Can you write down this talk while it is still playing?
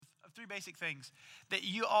three basic things that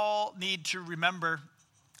you all need to remember.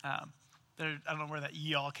 I don't know where that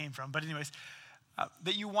 "ye all" came from, but anyways,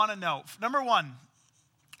 that you want to know. Number one,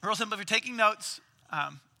 real simple. If you're taking notes, you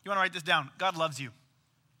want to write this down. God loves you.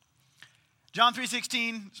 John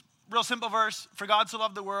 3:16, real simple verse. For God so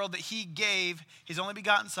loved the world that he gave his only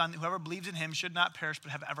begotten son, that whoever believes in him should not perish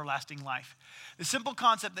but have everlasting life. The simple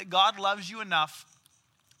concept that God loves you enough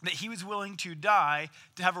that he was willing to die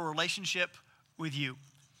to have a relationship with you.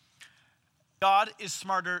 God is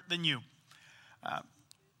smarter than you.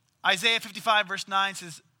 Isaiah 55 verse 9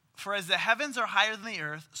 says, for as the heavens are higher than the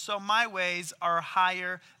earth, so my ways are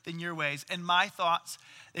higher than your ways, and my thoughts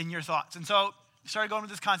than your thoughts. And so I started going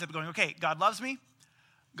with this concept, going, okay, God loves me,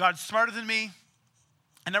 God's smarter than me,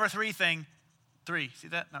 and number three, see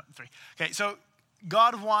that? No, three. Okay, so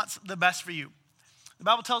God wants the best for you. The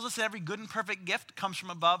Bible tells us that every good and perfect gift comes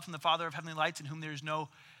from above, from the Father of heavenly lights, in whom there is no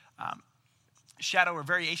shadow or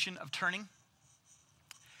variation of turning.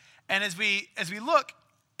 And as we look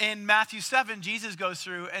in Matthew 7, Jesus goes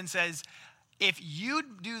through and says, if you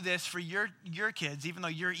do this for your kids, even though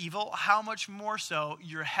you're evil, how much more so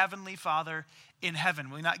your heavenly Father in heaven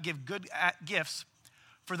will he not give good gifts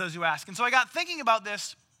for those who ask? And so I got thinking about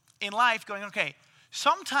this in life, going, okay,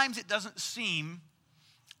 sometimes it doesn't seem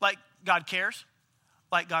like God cares,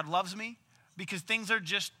 like God loves me, because things are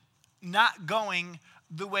just not going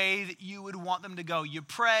the way that you would want them to go. You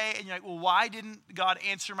pray and you're like, well, why didn't God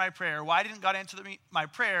answer my prayer? Why didn't God answer my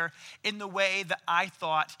prayer in the way that I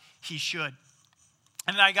thought he should?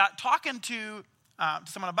 And then I got talking to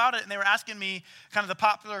someone about it, and they were asking me kind of the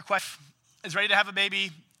popular question, is ready to have a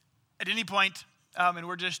baby at any point, and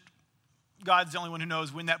God's the only one who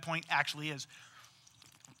knows when that point actually is.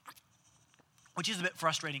 Which is a bit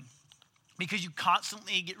frustrating, because you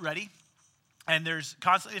constantly get ready, and there's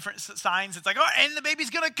constantly different signs. It's like, oh, and the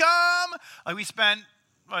baby's going to come. Like we spent,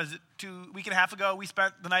 a week and a half ago, we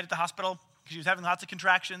spent the night at the hospital because she was having lots of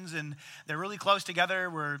contractions, and they're really close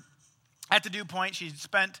together. We're at the dew point. She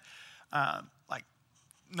spent like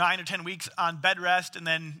 9 or 10 weeks on bed rest, and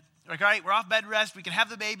then like, all right, we're off bed rest. We can have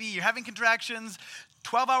the baby. You're having contractions,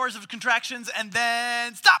 12 hours of contractions, and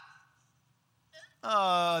then stop.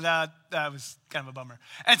 Oh, that was kind of a bummer.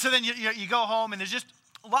 And so then you go home, and there's just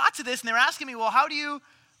lots of this, and they're asking me, well, how do you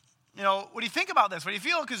what do you think about this? What do you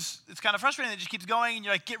feel? Because it's kind of frustrating. It just keeps going, and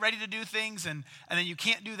you're like, get ready to do things, and then you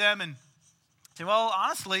can't do them. And I say, well,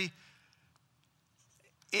 honestly,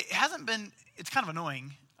 it's kind of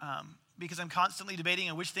annoying because I'm constantly debating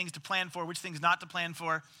on which things to plan for, which things not to plan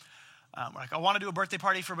for. Like I want to do a birthday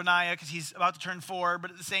party for Benaiah because he's about to turn 4,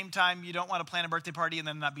 but at the same time, you don't want to plan a birthday party and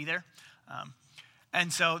then not be there.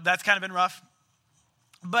 And so that's kind of been rough.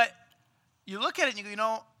 But you look at it and you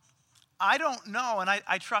go, I don't know, and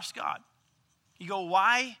I trust God. You go,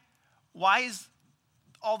 why is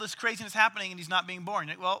all this craziness happening and he's not being born?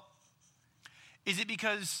 You're like, well, is it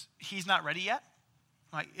because he's not ready yet?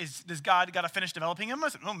 Like, does God got to finish developing him? I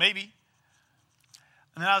said, well, maybe.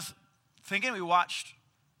 And then I was thinking, we watched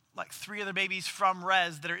like 3 other babies from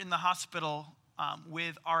Res that are in the hospital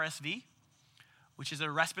with RSV, which is a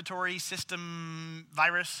respiratory system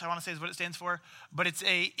virus, I want to say is what it stands for. But it's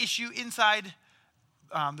a issue inside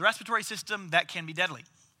the respiratory system that can be deadly.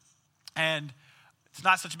 And it's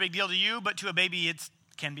not such a big deal to you, but to a baby it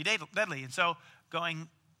can be deadly. And so going,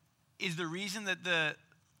 is the reason that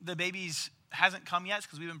the babies hasn't come yet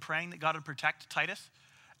because we've been praying that God would protect Titus,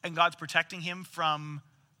 and God's protecting him from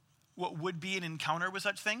what would be an encounter with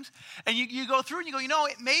such things. And you go through and you go,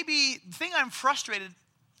 it may be, the thing I'm frustrated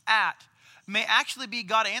at may actually be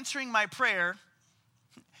God answering my prayer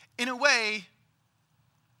in a way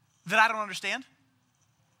that I don't understand.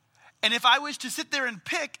 And if I was to sit there and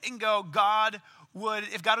pick and go, if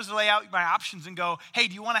God was to lay out my options and go, hey,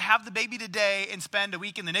 do you want to have the baby today and spend a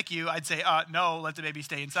week in the NICU? I'd say, no, let the baby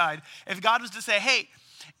stay inside. If God was to say, hey,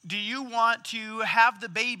 do you want to have the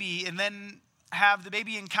baby and then have the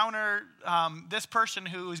baby encounter this person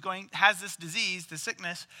who has this disease, this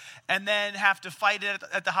sickness, and then have to fight it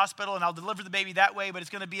at the hospital, and I'll deliver the baby that way, but it's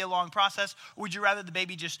going to be a long process? Or would you rather the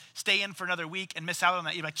baby just stay in for another week and miss out on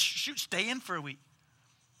that? You're like, shoot, stay in for a week.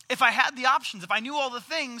 If I had the options, if I knew all the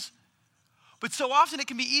things. But so often it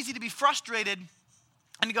can be easy to be frustrated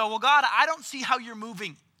and to go, well, God, I don't see how you're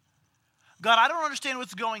moving. God, I don't understand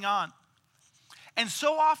what's going on. And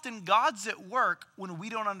so often God's at work when we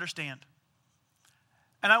don't understand.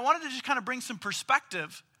 And I wanted to just kind of bring some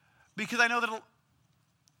perspective, because I know that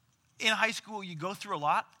in high school you go through a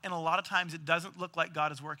lot, and a lot of times it doesn't look like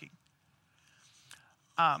God is working.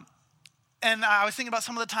 And I was thinking about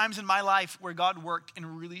some of the times in my life where God worked in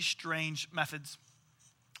really strange methods.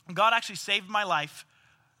 God actually saved my life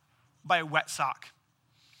by a wet sock.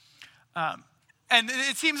 And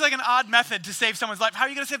it seems like an odd method to save someone's life. How are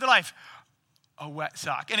you going to save their life? A wet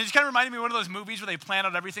sock. And it just kind of reminded me of one of those movies where they plan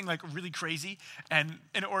out everything like really crazy. And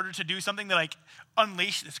in order to do something, they like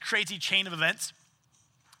unleash this crazy chain of events.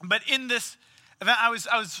 But in this event, I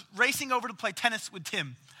was racing over to play tennis with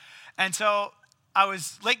Tim. And so I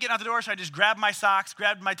was late getting out the door, so I just grabbed my socks,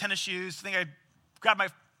 grabbed my tennis shoes. I think I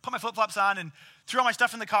put my flip-flops on and threw all my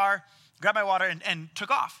stuff in the car, grabbed my water, and took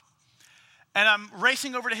off. And I'm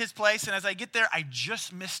racing over to his place, and as I get there, I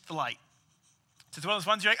just missed the light. So it's one of those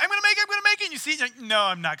ones you're like, I'm going to make it. And you see it, you're like, no,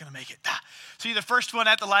 I'm not going to make it. So you're the first one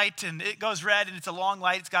at the light, and it goes red, and it's a long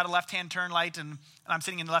light. It's got a left-hand turn light, and I'm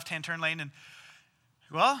sitting in the left-hand turn lane. And,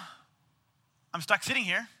 well, I'm stuck sitting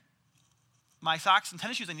here. My socks and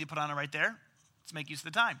tennis shoes I need to put on are right there. Let's make use of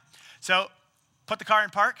the time. So put the car in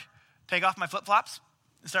park, take off my flip-flops,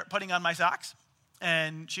 and start putting on my socks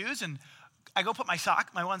and shoes. And I go put my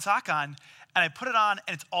one sock on, and I put it on,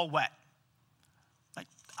 and it's all wet. Like,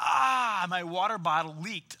 my water bottle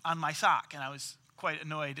leaked on my sock. And I was quite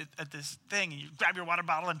annoyed at this thing. And you grab your water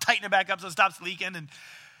bottle and tighten it back up so it stops leaking.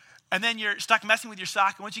 And then you're stuck messing with your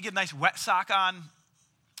sock. And once you get a nice wet sock on,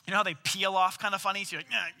 you know how they peel off kind of funny? So you're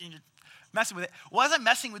like, you're messing with it. Well, as I'm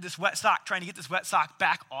messing with this wet sock, trying to get this wet sock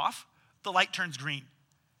back off, the light turns green.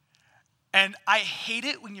 And I hate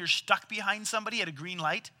it when you're stuck behind somebody at a green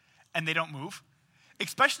light and they don't move.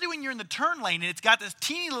 Especially when you're in the turn lane and it's got this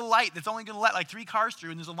teeny little light that's only going to let like 3 cars through,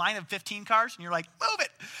 and there's a line of 15 cars, and you're like, move it.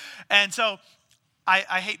 And so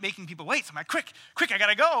I hate making people wait. So I'm like, quick, I got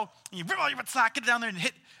to go. And you rip all your wet sock, get it down there and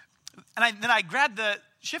hit. And then I grab the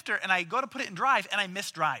shifter and I go to put it in drive, and I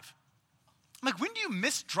misdrive. I'm like, when do you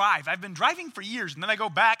misdrive? I've been driving for years, and then I go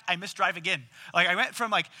back, I misdrive again. Like I went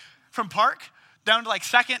from park down to like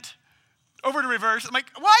second, over to reverse. I'm like,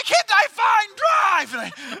 why can't I find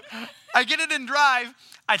drive? And I get it in drive.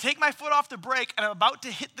 I take my foot off the brake, and I'm about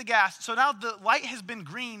to hit the gas. So now the light has been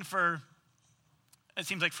green for, it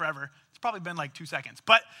seems like forever. It's probably been like 2 seconds.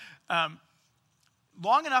 But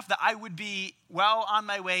long enough that I would be well on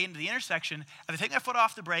my way into the intersection. As I take my foot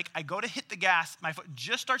off the brake, I go to hit the gas. My foot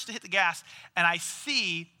just starts to hit the gas, and I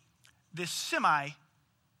see this semi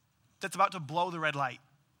that's about to blow the red light.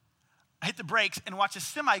 I hit the brakes and watch a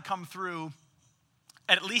semi come through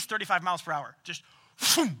at least 35 miles per hour. Just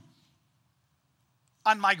boom,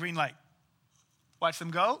 on my green light. Watch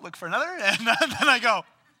them go, look for another, and then I go.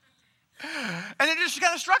 And it just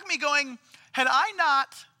kind of struck me going, had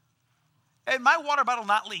my water bottle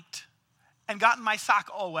not leaked and gotten my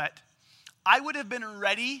sock all wet, I would have been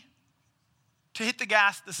ready to hit the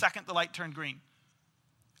gas the second the light turned green.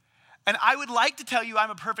 And I would like to tell you I'm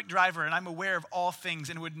a perfect driver and I'm aware of all things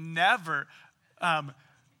and would never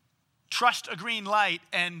trust a green light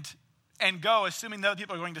and go assuming that other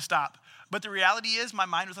people are going to stop. But the reality is my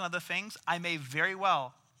mind was on other things. I may very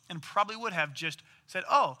well and probably would have just said,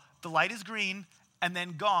 oh, the light is green, and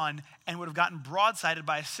then gone, and would have gotten broadsided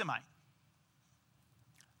by a semi.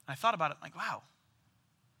 I thought about it like, wow,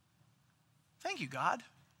 thank you, God,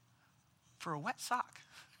 for a wet sock.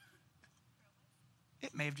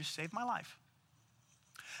 It may have just saved my life.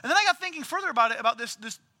 And then I got thinking further about it, about this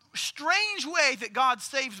strange way that God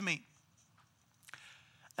saves me.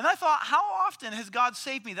 And I thought, how often has God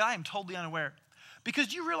saved me that I am totally unaware?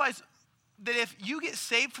 Because you realize that if you get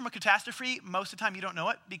saved from a catastrophe, most of the time you don't know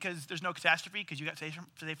it because there's no catastrophe because you got saved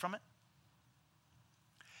from it.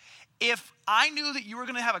 If I knew that you were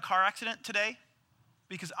going to have a car accident today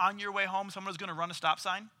because on your way home someone was going to run a stop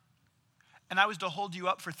sign and I was to hold you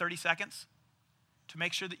up for 30 seconds to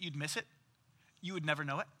make sure that you'd miss it, you would never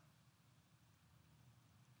know it.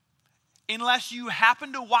 Unless you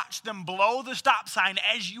happen to watch them blow the stop sign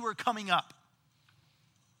as you were coming up.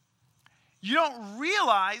 You don't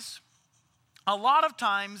realize a lot of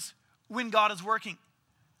times when God is working.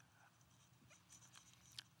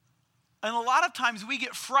 And a lot of times we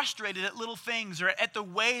get frustrated at little things or at the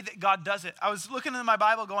way that God does it. I was looking in my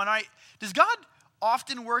Bible going, all right, does God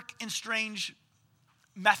often work in strange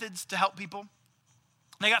methods to help people?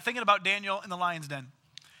 And I got thinking about Daniel in the lion's den.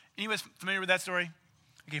 Anyone familiar with that story?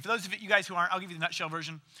 Okay, for those of you guys who aren't, I'll give you the nutshell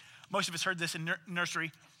version. Most of us heard this in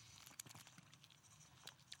nursery.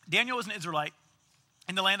 Daniel was an Israelite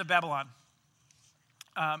in the land of Babylon.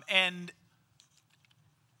 And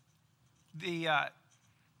the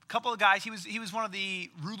couple of guys, he was one of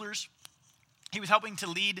the rulers. He was helping to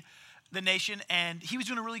lead the nation, and he was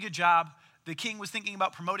doing a really good job. The king was thinking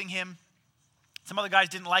about promoting him. Some other guys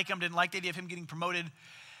didn't like him, didn't like the idea of him getting promoted.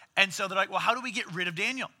 And so they're like, well, how do we get rid of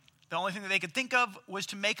Daniel? The only thing that they could think of was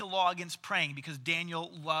to make a law against praying because Daniel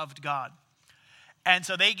loved God. And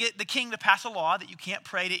so they get the king to pass a law that you can't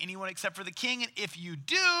pray to anyone except for the king. And if you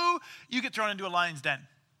do, you get thrown into a lion's den.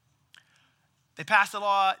 They pass the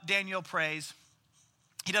law. Daniel prays.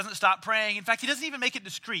 He doesn't stop praying. In fact, he doesn't even make it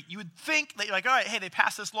discreet. You would think that you're like, all right, hey, they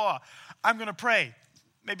passed this law. I'm going to pray.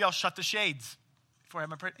 Maybe I'll shut the shades before I have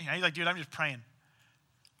my prayer. He's like, dude, I'm just praying.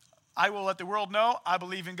 I will let the world know I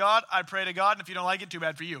believe in God. I pray to God, and if you don't like it, too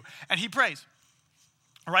bad for you. And he prays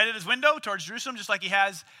right at his window towards Jerusalem, just like he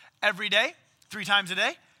has every day, 3 times a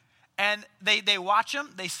day. And they watch him.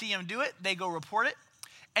 They see him do it. They go report it.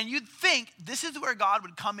 And you'd think this is where God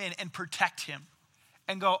would come in and protect him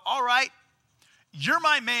and go, all right, you're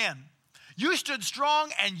my man. You stood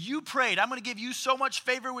strong and you prayed. I'm going to give you so much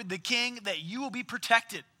favor with the king that you will be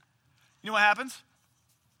protected. You know what happens?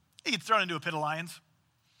 He gets thrown into a pit of lions.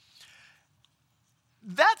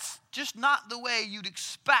 That's just not the way you'd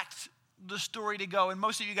expect the story to go. And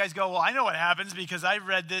most of you guys go, well, I know what happens because I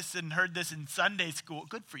read this and heard this in Sunday school.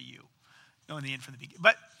 Good for you, knowing the end from the beginning.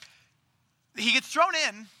 But he gets thrown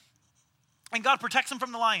in, and God protects him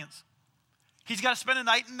from the lions. He's got to spend a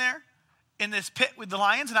night in there in this pit with the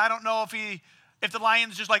lions, and I don't know if the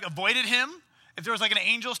lions just like avoided him, if there was like an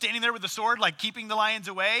angel standing there with a sword like keeping the lions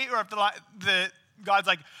away, or if the God's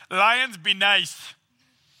like, lions, be nice.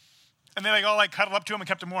 And they like all like cuddled up to him and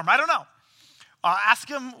kept him warm. I don't know. Ask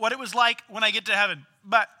him what it was like when I get to heaven.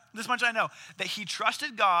 But this much I know, that he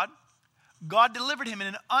trusted God. God delivered him in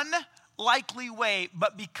an unlikely way.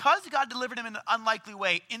 But because God delivered him in an unlikely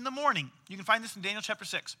way, in the morning, you can find this in Daniel chapter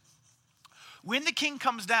 6. When the king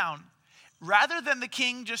comes down, rather than the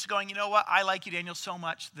king just going, you know what, I like you, Daniel, so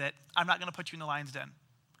much that I'm not going to put you in the lion's den.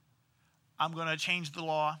 I'm going to change the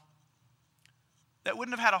law. That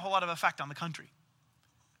wouldn't have had a whole lot of effect on the country.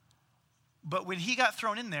 But when he got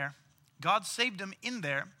thrown in there, God saved him in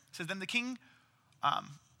there. It says, then the king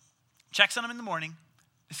checks on him in the morning,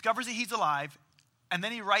 discovers that he's alive, and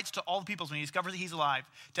then he writes to all the peoples when he discovers that he's alive,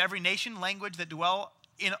 to every nation, language that dwell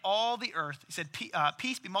in all the earth. He said,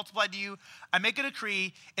 peace be multiplied to you. I make a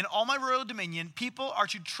decree in all my royal dominion. People are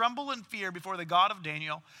to tremble in fear before the God of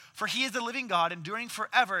Daniel, for he is the living God, enduring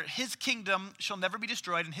forever. His kingdom shall never be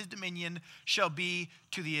destroyed, and his dominion shall be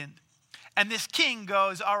to the end. And this king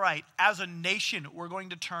goes, all right, as a nation, we're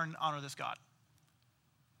going to turn and honor this God.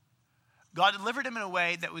 God delivered him in a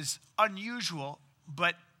way that was unusual,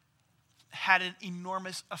 but had an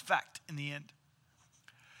enormous effect in the end.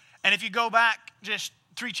 And if you go back just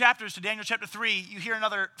 3 chapters to Daniel chapter 3, you hear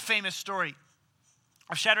another famous story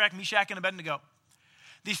of Shadrach, Meshach, and Abednego.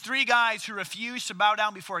 These 3 guys who refused to bow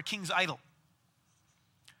down before a king's idol.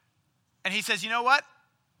 And he says, you know what?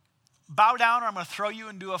 Bow down or I'm going to throw you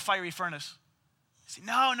into a fiery furnace. Say,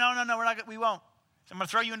 no, we won't. So I'm going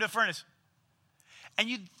to throw you into a furnace. And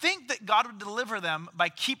you'd think that God would deliver them by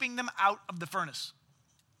keeping them out of the furnace.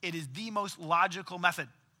 It is the most logical method.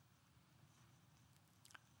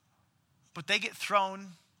 But they get thrown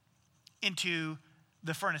into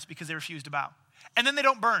the furnace because they refuse to bow. And then they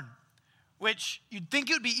don't burn, which you'd think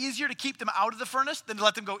it would be easier to keep them out of the furnace than to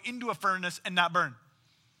let them go into a furnace and not burn.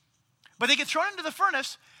 But they get thrown into the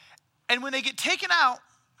furnace, and when they get taken out,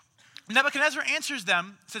 Nebuchadnezzar answers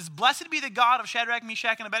them, says, blessed be the God of Shadrach,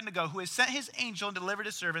 Meshach, and Abednego, who has sent his angel and delivered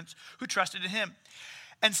his servants who trusted in him,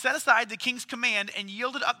 and set aside the king's command and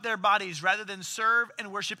yielded up their bodies rather than serve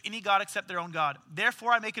and worship any god except their own God.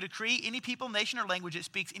 Therefore I make a decree, any people, nation, or language that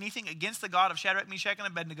speaks anything against the God of Shadrach, Meshach, and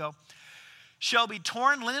Abednego shall be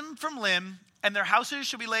torn limb from limb, and their houses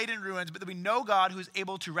shall be laid in ruins, but there will be no God who is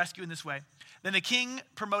able to rescue in this way. Then the king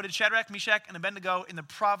promoted Shadrach, Meshach, and Abednego in the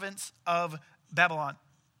province of Babylon.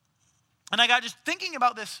 And I got just thinking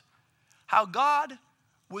about this, how God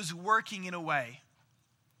was working in a way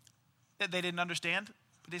that they didn't understand,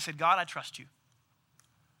 but they said, God, I trust you.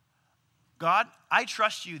 God, I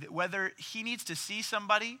trust you that whether he needs to see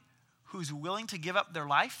somebody who's willing to give up their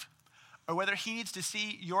life, or whether he needs to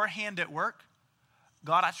see your hand at work,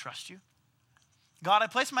 God, I trust you. God, I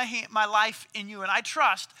place my life in you, and I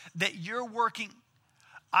trust that you're working.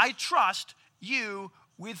 I trust you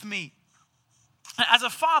with me. As a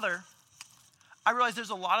father, I realize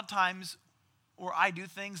there's a lot of times where I do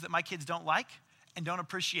things that my kids don't like and don't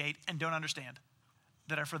appreciate and don't understand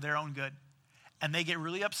that are for their own good. And they get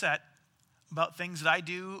really upset about things that I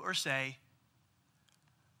do or say,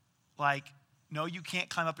 like, no, you can't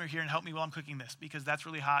climb up here and help me while I'm cooking this because that's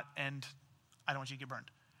really hot and I don't want you to get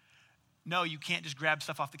burned. No, you can't just grab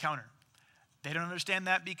stuff off the counter. They don't understand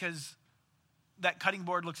that because that cutting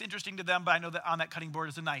board looks interesting to them, but I know that on that cutting board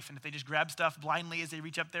is a knife. And if they just grab stuff blindly as they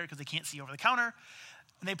reach up there because they can't see over the counter,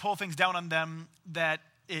 and they pull things down on them, that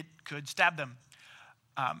it could stab them.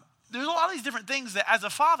 There's a lot of these different things that as a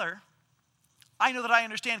father, I know that I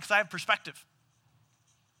understand because I have perspective.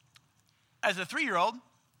 As a 3-year-old,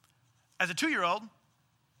 as a 2-year-old,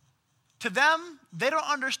 To them, they don't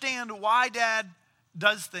understand why dad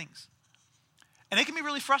does things. And it can be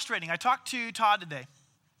really frustrating. I talked to Todd today,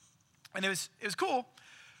 and it was cool.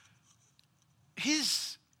 He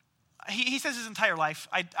says his entire life,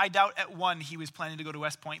 I doubt at one he was planning to go to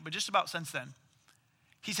West Point, but just about since then,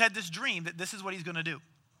 he's had this dream that this is what he's going to do.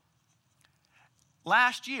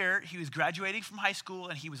 Last year, he was graduating from high school,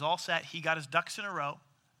 and he was all set. He got his ducks in a row,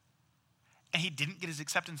 and he didn't get his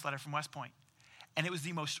acceptance letter from West Point. And it was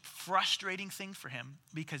the most frustrating thing for him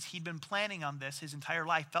because he'd been planning on this his entire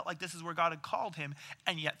life, felt like this is where God had called him,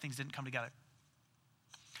 and yet things didn't come together.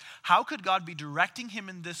 How could God be directing him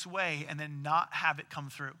in this way and then not have it come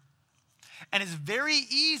through? And it's very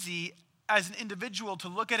easy as an individual to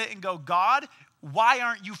look at it and go, God, why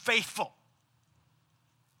aren't you faithful?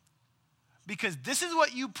 Because this is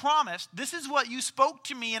what you promised, this is what you spoke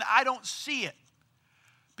to me, and I don't see it.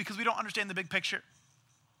 Because we don't understand the big picture.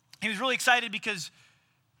 He was really excited because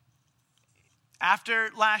after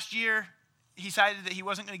last year, he decided that he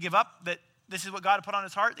wasn't going to give up, that this is what God had put on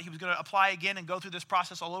his heart, that he was going to apply again and go through this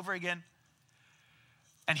process all over again.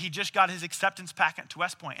 And he just got his acceptance packet to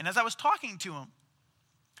West Point. And as I was talking to him,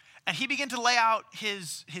 and he began to lay out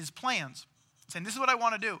his plans, saying, this is what I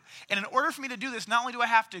want to do. And in order for me to do this, not only do I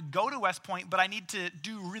have to go to West Point, but I need to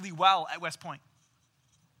do really well at West Point.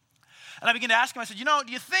 And I began to ask him, I said,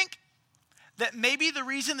 do you think that maybe the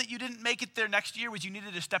reason that you didn't make it there next year was you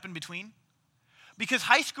needed a step in between? Because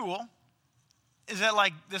high school is at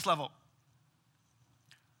like this level.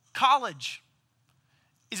 College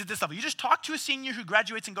is at this level. You just talk to a senior who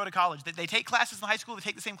graduates and go to college. They take classes in high school, they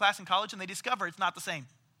take the same class in college, and they discover it's not the same.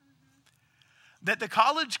 That the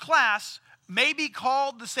college class may be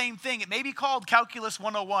called the same thing. It may be called Calculus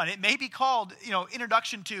 101. It may be called,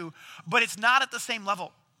 Introduction to, but it's not at the same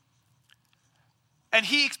level. And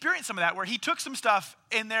he experienced some of that where he took some stuff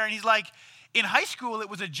in there and he's like, in high school, it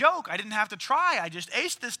was a joke. I didn't have to try. I just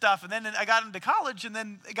aced this stuff. And then I got into college and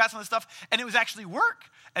then I got some of the stuff and it was actually work.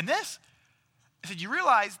 And this, I said, you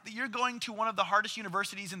realize that you're going to one of the hardest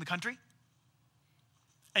universities in the country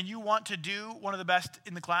and you want to do one of the best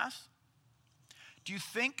in the class? Do you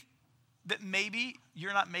think that maybe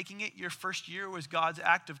you're not making it your first year was God's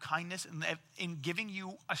act of kindness in giving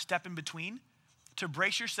you a step in between to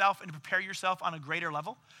brace yourself and to prepare yourself on a greater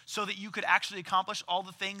level so that you could actually accomplish all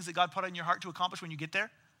the things that God put on your heart to accomplish when you get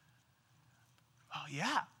there? Oh,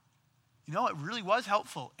 yeah. It really was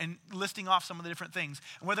helpful in listing off some of the different things.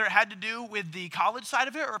 And whether it had to do with the college side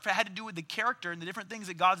of it or if it had to do with the character and the different things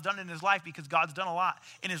that God's done in his life, because God's done a lot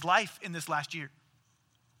in his life in this last year.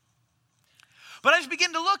 But I just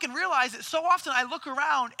begin to look and realize that so often I look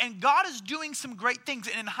around and God is doing some great things.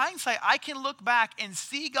 And in hindsight, I can look back and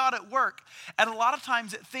see God at work. And a lot of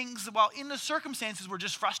times at things, while in the circumstances were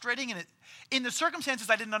just frustrating. And in the circumstances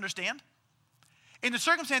I didn't understand. In the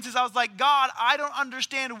circumstances I was like, God, I don't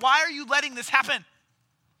understand. Why are you letting this happen?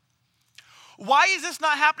 Why is this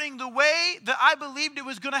not happening the way that I believed it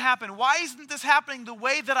was going to happen? Why isn't this happening the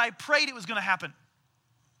way that I prayed it was going to happen?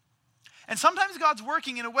 And sometimes God's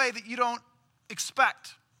working in a way that you don't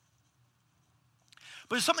expect.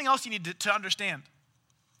 But there's something else you need to understand.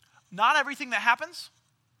 Not everything that happens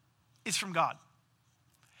is from God.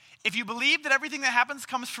 If you believe that everything that happens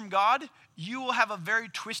comes from God, you will have a very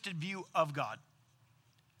twisted view of God.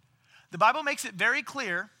 The Bible makes it very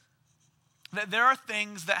clear that there are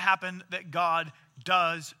things that happen that God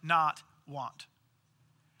does not want.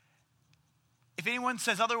 If anyone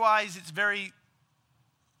says otherwise, it's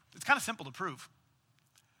kind of simple to prove.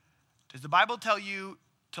 Does the Bible tell you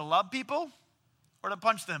to love people or to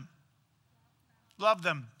punch them? Love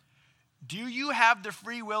them. Do you have the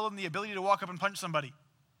free will and the ability to walk up and punch somebody?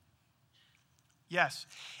 Yes.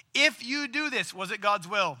 If you do this, was it God's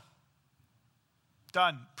will?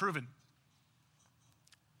 Done. Proven.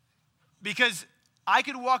 Because I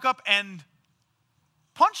could walk up and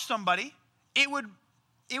punch somebody, it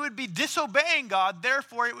would be disobeying God,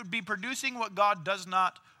 therefore it would be producing what God does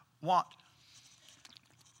not want.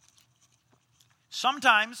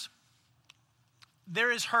 Sometimes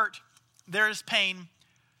there is hurt, there is pain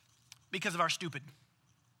because of our stupid.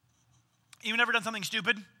 Anyone ever done something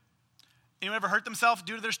stupid? Anyone ever hurt themselves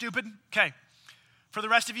due to their stupid? Okay. For the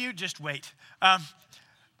rest of you, just wait.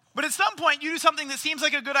 But at some point, you do something that seems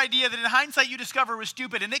like a good idea that in hindsight you discover was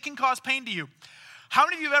stupid, and it can cause pain to you. How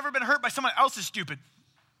many of you have ever been hurt by someone else's stupid?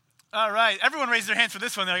 All right. Everyone raised their hands for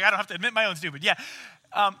this one. They're like, I don't have to admit my own stupid. Yeah.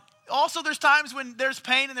 Also, there's times when there's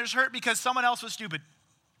pain and there's hurt because someone else was stupid.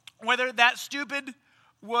 Whether that stupid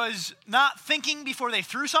was not thinking before they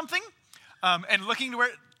threw something and looking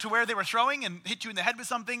to where they were throwing and hit you in the head with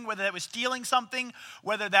something, whether that was stealing something,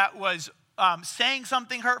 whether that was saying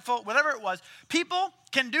something hurtful, whatever it was. People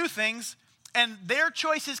can do things and their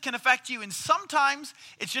choices can affect you. And sometimes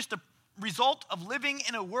it's just a result of living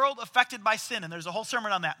in a world affected by sin. And there's a whole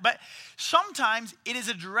sermon on that. But sometimes it is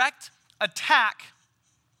a direct attack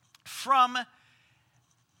from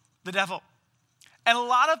the devil. And a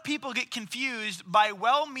lot of people get confused by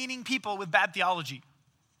well-meaning people with bad theology.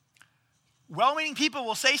 Well-meaning people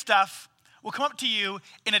will say stuff, will come up to you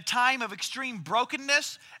in a time of extreme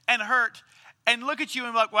brokenness and hurt and look at you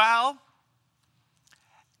and be like, well,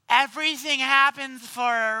 everything happens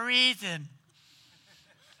for a reason.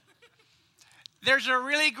 There's a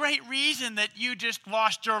really great reason that you just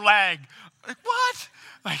lost your leg. Like, what?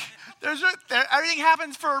 Like, everything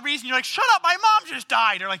happens for a reason. You're like, shut up, my mom just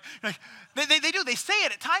died. Or like they do. They say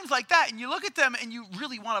it at times like that, and you look at them and you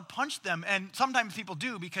really want to punch them. And sometimes people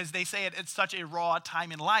do because they say it at such a raw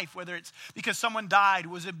time in life, whether it's because someone died,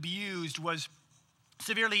 was abused, was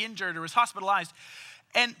severely injured, or was hospitalized.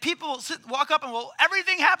 And people walk up and, well,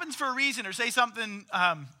 everything happens for a reason, or say something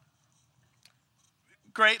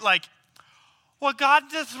great like, well, God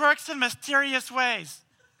just works in mysterious ways.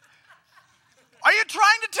 Are you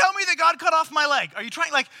trying to tell me that God cut off my leg? Are you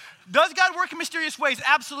trying, does God work in mysterious ways?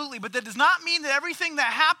 Absolutely. But that does not mean that everything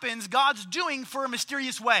that happens, God's doing for a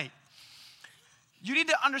mysterious way. You need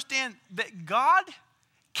to understand that God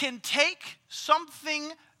can take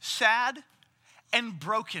something sad and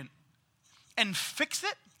broken and fix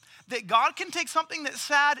it. That God can take something that's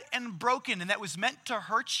sad and broken and that was meant to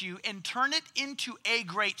hurt you and turn it into a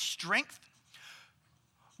great strength.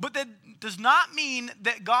 But that does not mean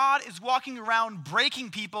that God is walking around breaking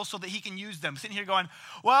people so that he can use them. Sitting here going,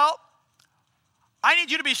 well, I need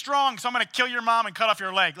you to be strong, so I'm going to kill your mom and cut off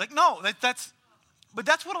your leg. Like, no, that's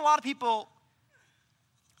what a lot of people,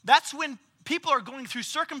 that's when people are going through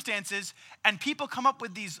circumstances and people come up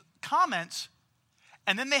with these comments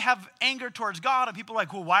and then they have anger towards God and people are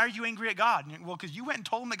like, well, why are you angry at God? And, well, because you went and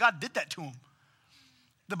told him that God did that to him.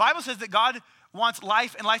 The Bible says that God wants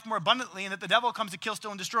life and life more abundantly and that the devil comes to kill, steal,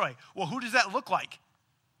 and destroy. Well, who does that look like?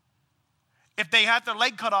 If they had their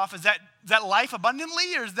leg cut off, is that life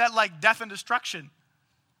abundantly or is that like death and destruction?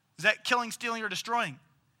 Is that killing, stealing, or destroying?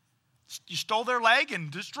 You stole their leg and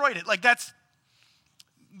destroyed it. Like that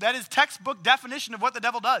is textbook definition of what the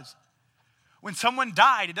devil does. When someone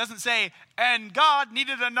died, it doesn't say, and God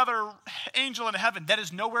needed another angel in heaven. That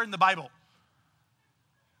is nowhere in the Bible.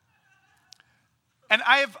 And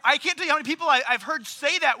I can't tell you how many people I've heard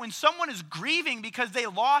say that when someone is grieving because they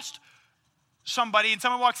lost somebody and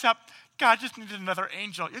someone walks up, God just needed another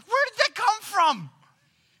angel. Like, where did that come from?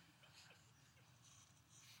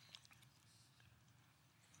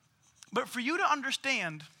 But for you to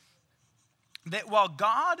understand that while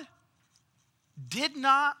God did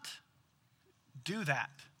not do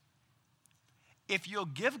that, if you'll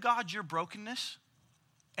give God your brokenness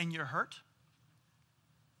and your hurt,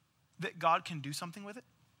 that God can do something with it.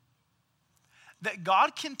 That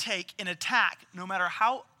God can take an attack, no matter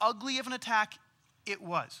how ugly of an attack it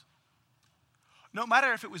was. No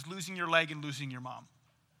matter if it was losing your leg and losing your mom.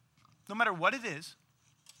 No matter what it is,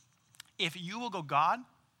 if you will go, God,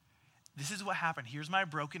 this is what happened. Here's my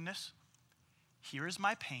brokenness. Here is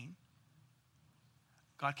my pain.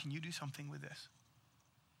 God, can you do something with this?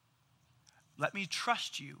 Let me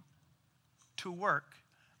trust you to work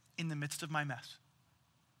in the midst of my mess.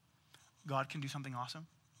 God can do something awesome.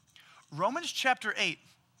 Romans chapter 8,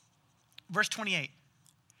 verse 28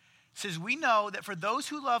 says, we know that for those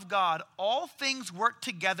who love God, all things work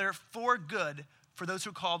together for good for those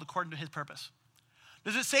who are called according to his purpose.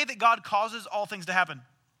 Does it say that God causes all things to happen?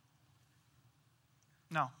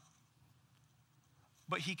 No.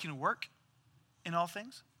 But he can work in all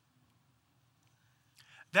things.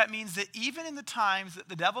 That means that even in the times that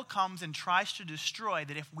the devil comes and tries to destroy,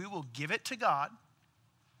 that if we will give it to God,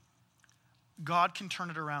 God can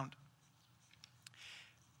turn it around.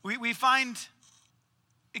 We find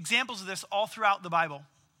examples of this all throughout the Bible.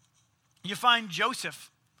 You find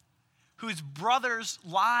Joseph, whose brothers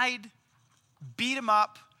lied, beat him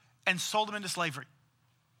up, and sold him into slavery.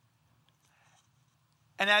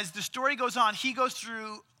 And as the story goes on, he goes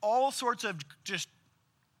through all sorts of just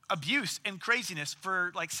abuse and craziness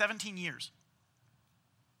for like 17 years.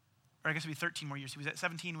 Or I guess it'd be 13 more years. He was at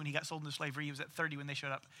 17 when he got sold into slavery. He was at 30 when they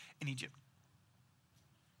showed up in Egypt.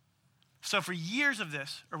 So for years of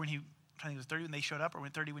this, or when he, I think it was 30 when they showed up, or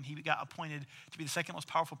when 30 when he got appointed to be the second most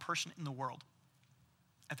powerful person in the world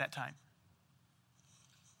at that time.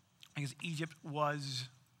 Because Egypt was,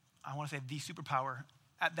 I want to say, the superpower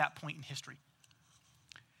at that point in history.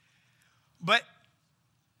 But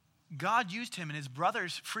God used him, and his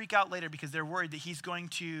brothers freak out later because they're worried that he's going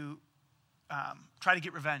to try to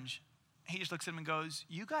get revenge. He just looks at him and goes,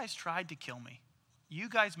 you guys tried to kill me. You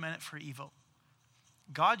guys meant it for evil.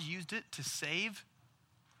 God used it to save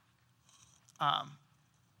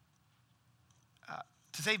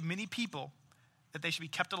many people, that they should be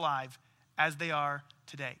kept alive as they are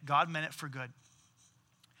today. God meant it for good.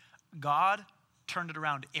 God turned it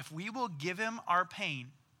around. If we will give him our pain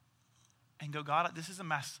and go, God, this is a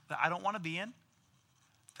mess that I don't want to be in,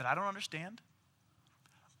 that I don't understand,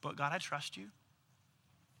 but God, I trust you.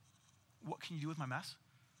 What can you do with my mess?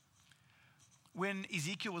 When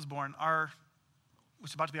Ezekiel was born,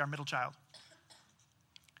 was about to be our middle child,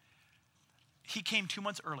 he came 2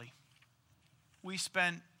 months early. We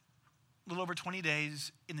spent a little over 20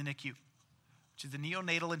 days in the NICU, which is the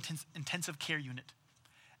neonatal intensive care unit.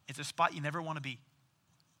 It's a spot you never want to be.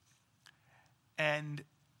 And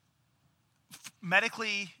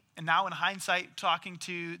medically, and now in hindsight, talking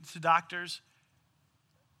to doctors,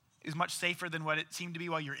 is much safer than what it seemed to be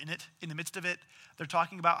while you're in it. In the midst of it, they're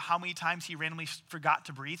talking about how many times he randomly forgot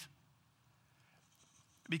to breathe.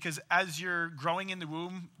 Because as you're growing in the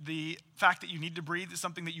womb, the fact that you need to breathe is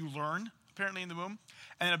something that you learn, apparently, in the womb.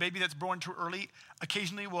 And then a baby that's born too early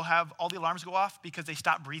occasionally will have all the alarms go off because they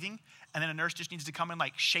stop breathing. And then a nurse just needs to come and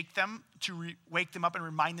shake them to wake them up and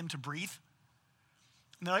remind them to breathe.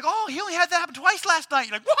 And they're like, oh, he only had that happen twice last night.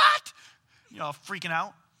 You're like, what? Freaking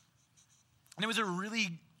out. And it was a really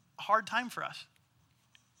hard time for us.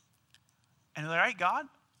 And they're like, all right, God,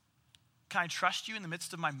 can I trust you in the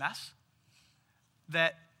midst of my mess?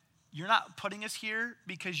 That you're not putting us here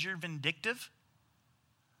because you're vindictive,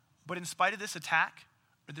 but in spite of this attack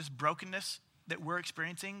or this brokenness that we're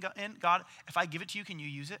experiencing in, God, if I give it to you, can you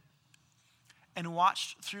use it? And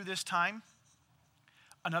watched through this time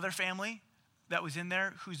another family that was in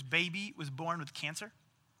there whose baby was born with cancer,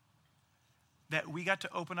 that we got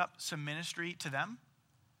to open up some ministry to them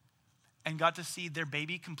and got to see their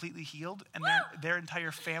baby completely healed and their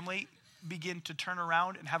entire family begin to turn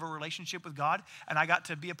around and have a relationship with God. And I got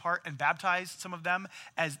to be a part and baptize some of them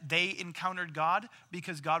as they encountered God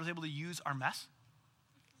because God was able to use our mess.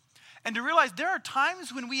 And to realize there are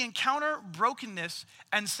times when we encounter brokenness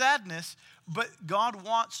and sadness, but God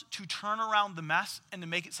wants to turn around the mess and to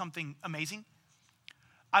make it something amazing.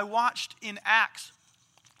 I watched in Acts.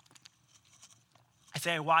 I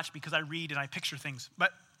say I watched because I read and I picture things,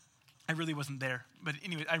 but I really wasn't there. But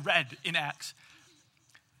anyway, I read in Acts.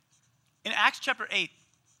 In Acts chapter 8,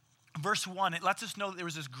 verse 1, it lets us know that there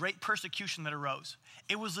was this great persecution that arose.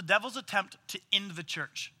 It was the devil's attempt to end the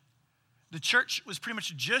church. The church was pretty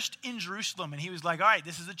much just in Jerusalem, and he was like, all right,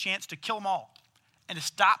 this is a chance to kill them all and to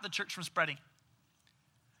stop the church from spreading.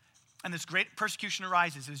 And this great persecution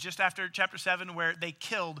arises. It was just after chapter 7 where they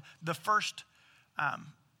killed the first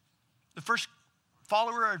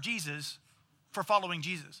follower of Jesus for following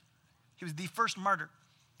Jesus. He was the first martyr.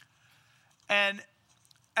 And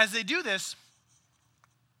as they do this,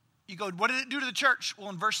 you go, what did it do to the church? Well,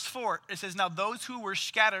 in verse 4, it says, now those who were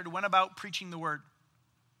scattered went about preaching the word.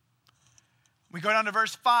 We go down to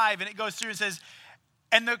verse 5, and it goes through and says,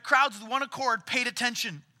 and the crowds with one accord paid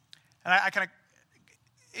attention. And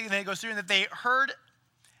and then it goes through, and that they heard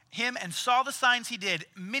him and saw the signs he did.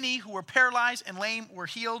 Many who were paralyzed and lame were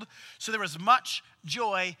healed. So there was much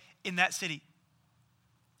joy in that city.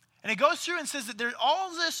 And it goes through and says that there's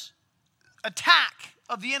all this attack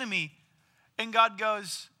of the enemy. And God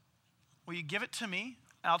goes, will you give it to me?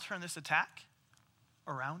 And I'll turn this attack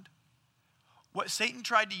around. What Satan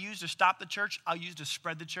tried to use to stop the church, I'll use to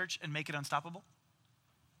spread the church and make it unstoppable.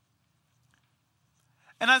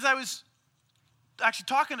 And as I was actually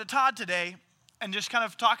talking to Todd today and just kind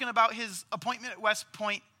of talking about his appointment at West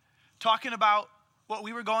Point, talking about what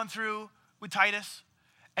we were going through with Titus,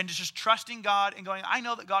 and just trusting God and going, I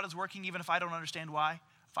know that God is working even if I don't understand why,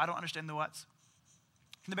 if I don't understand the what's.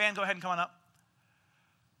 Can the band go ahead and come on up?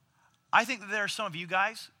 I think that there are some of you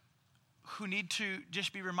guys who need to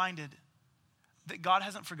just be reminded that God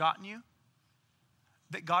hasn't forgotten you,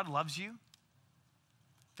 that God loves you,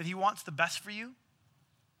 that he wants the best for you,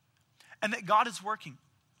 and that God is working.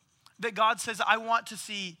 That God says, I want to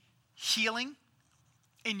see healing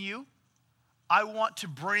in you. I want to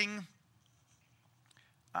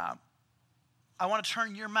I want to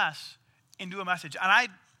turn your mess into a message. And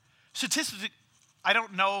statistically, I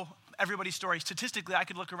don't know everybody's story. Statistically, I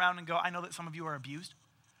could look around and go, I know that some of you are abused.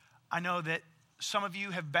 I know that some of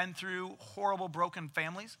you have been through horrible, broken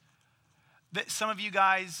families. That some of you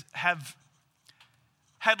guys have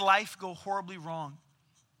had life go horribly wrong.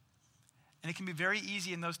 And it can be very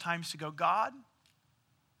easy in those times to go, God,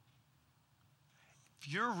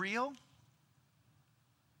 if you're real,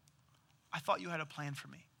 I thought you had a plan for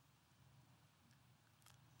me.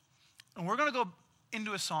 And we're going to go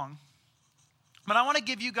into a song. But I want to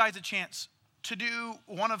give you guys a chance to do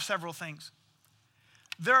one of several things.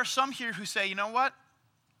 There are some here who say, you know what?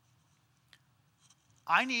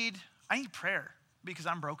 I need prayer because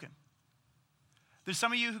I'm broken. There's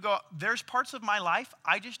some of you who go, there's parts of my life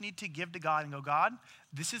I just need to give to God and go, God,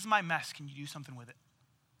 this is my mess. Can you do something with it?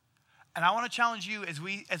 And I want to challenge you as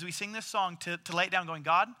we sing this song to lay it down going,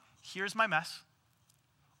 God, here's my mess.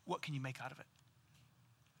 What can you make out of it?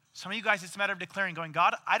 Some of you guys, it's a matter of declaring, going,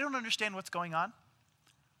 God, I don't understand what's going on,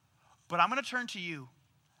 but I'm going to turn to you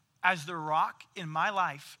as the rock in my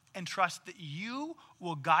life and trust that you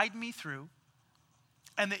will guide me through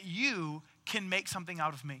and that you can make something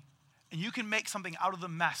out of me. And you can make something out of the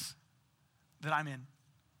mess that I'm in.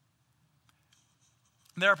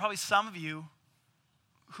 There are probably some of you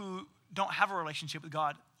who don't have a relationship with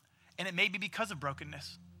God, and it may be because of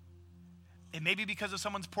brokenness. It may be because of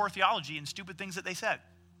someone's poor theology and stupid things that they said.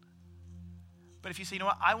 But if you say, you know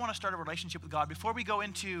what, I want to start a relationship with God, before we go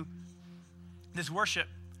into this worship,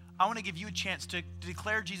 I want to give you a chance to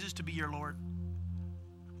declare Jesus to be your Lord.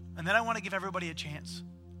 And then I want to give everybody a chance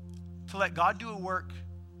to let God do a work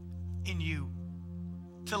in you,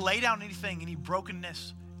 to lay down anything, any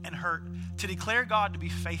brokenness and hurt, to declare God to be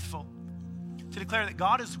faithful, to declare that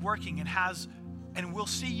God is working and will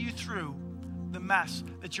see you through the mess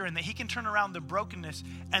that you're in, that he can turn around the brokenness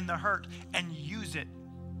and the hurt and use it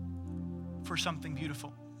for something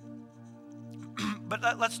beautiful.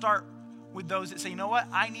 But let's start with those that say, you know what?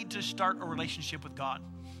 I need to start a relationship with God.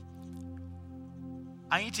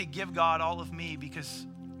 I need to give God all of me because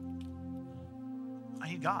I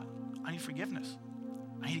need God. I need forgiveness.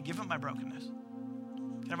 I need to give him my brokenness.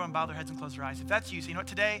 Can everyone bow their heads and close their eyes? If that's you, say, you know what?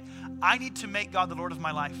 Today, I need to make God the Lord of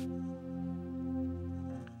my life.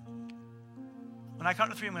 When I count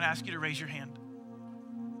to 3, I'm going to ask you to raise your hand.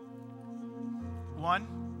 1,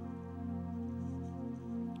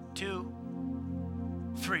 2,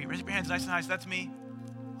 3. Raise up your hands nice and high. So that's me.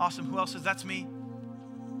 Awesome. Who else says that's me?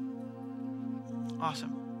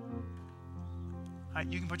 Awesome. All right,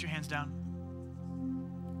 you can put your hands down.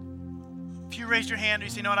 If you raised your hand or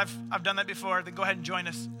you say, you know what, I've done that before, then go ahead and join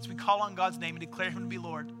us as we call on God's name and declare him to be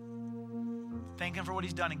Lord. Thank him for what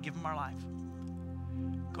he's done and give him our life.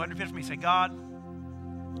 Go ahead and repeat for me. Say, God,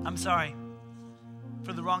 I'm sorry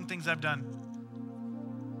for the wrong things I've done.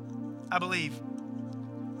 I believe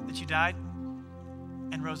that you died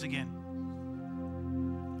and rose again.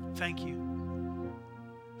 Thank you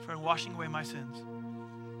for washing away my sins.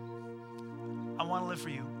 I want to live for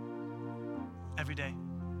you every day.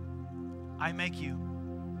 I make you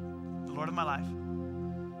the Lord of my life.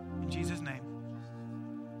 In Jesus' name.